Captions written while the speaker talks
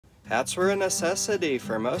Hats were a necessity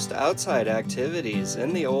for most outside activities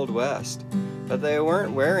in the Old West, but they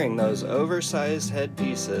weren't wearing those oversized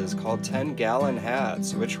headpieces called 10-gallon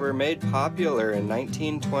hats, which were made popular in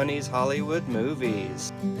 1920s Hollywood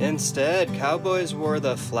movies. Instead, cowboys wore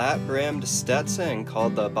the flat-brimmed Stetson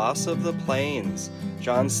called the Boss of the Plains.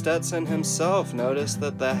 John Stetson himself noticed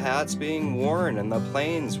that the hats being worn in the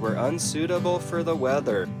plains were unsuitable for the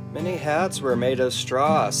weather. Many hats were made of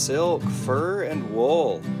straw, silk, fur, and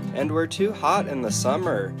wool, and were too hot in the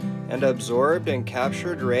summer, and absorbed and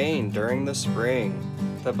captured rain during the spring.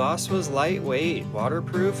 The Boss was lightweight,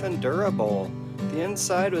 waterproof, and durable. The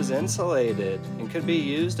inside was insulated and could be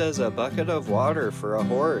used as a bucket of water for a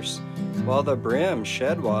horse, while the brim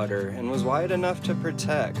shed water and was wide enough to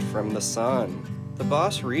protect from the sun. The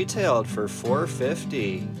Boss retailed for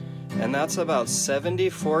 $4.50, and that's about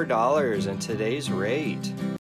 $74 in today's rate.